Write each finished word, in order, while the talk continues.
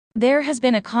There has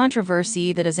been a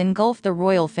controversy that has engulfed the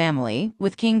royal family,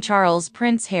 with King Charles,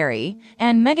 Prince Harry,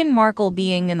 and Meghan Markle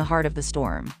being in the heart of the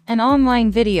storm. An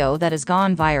online video that has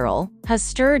gone viral has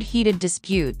stirred heated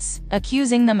disputes,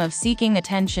 accusing them of seeking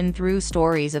attention through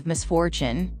stories of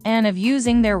misfortune and of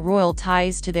using their royal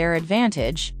ties to their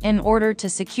advantage in order to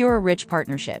secure rich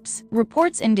partnerships.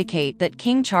 Reports indicate that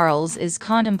King Charles is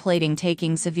contemplating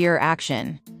taking severe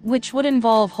action, which would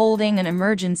involve holding an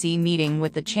emergency meeting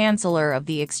with the Chancellor of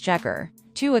the Exchequer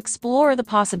to explore the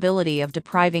possibility of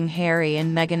depriving Harry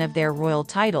and Meghan of their royal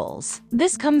titles.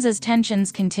 This comes as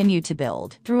tensions continue to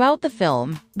build. Throughout the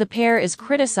film, the pair is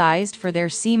criticized for their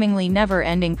seemingly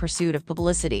never-ending pursuit of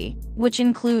publicity, which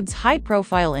includes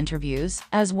high-profile interviews,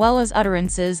 as well as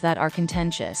utterances that are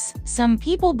contentious. Some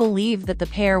people believe that the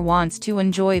pair wants to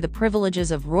enjoy the privileges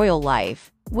of royal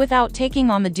life without taking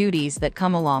on the duties that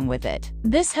come along with it.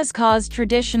 This has caused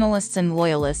traditionalists and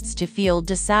loyalists to feel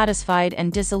dissatisfied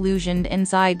and disillusioned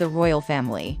inside the royal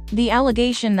family. The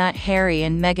allegation that Harry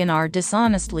and Meghan are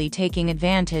dishonestly taking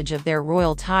advantage of their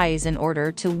royal ties in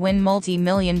order to win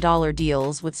multi-million-dollar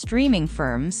deals with streaming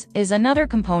firms is another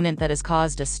component that has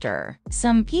caused a stir.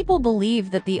 Some people believe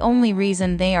that the only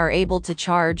reason they are able to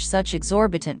charge such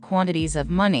exorbitant quantities of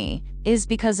money is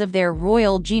because of their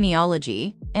royal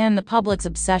genealogy and the public's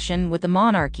obsession with the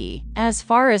monarchy. As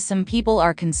far as some people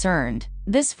are concerned,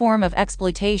 this form of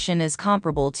exploitation is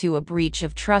comparable to a breach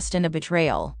of trust and a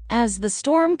betrayal. As the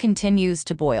storm continues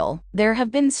to boil, there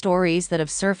have been stories that have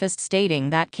surfaced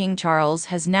stating that King Charles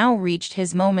has now reached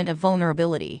his moment of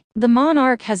vulnerability. The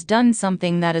monarch has done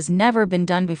something that has never been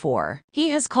done before. He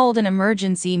has called an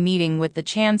emergency meeting with the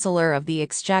Chancellor of the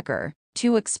Exchequer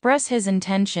to express his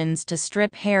intentions to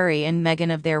strip Harry and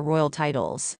Meghan of their royal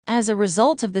titles. As a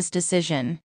result of this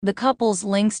decision, the couple's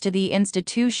links to the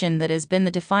institution that has been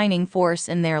the defining force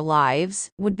in their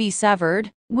lives would be severed,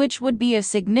 which would be a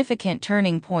significant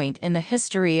turning point in the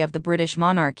history of the British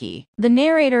monarchy. The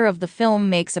narrator of the film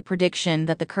makes a prediction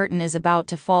that the curtain is about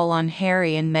to fall on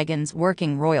Harry and Meghan's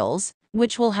working royals,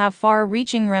 which will have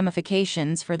far-reaching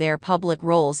ramifications for their public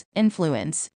roles,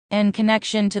 influence, and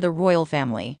connection to the royal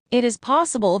family. It is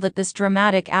possible that this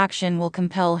dramatic action will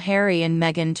compel Harry and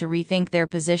Meghan to rethink their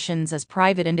positions as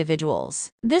private individuals.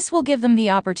 This will give them the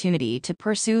opportunity to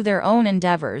pursue their own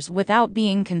endeavors without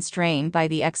being constrained by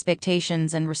the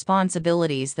expectations and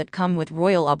responsibilities that come with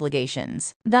royal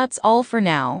obligations. That's all for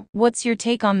now. What's your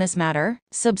take on this matter?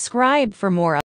 Subscribe for more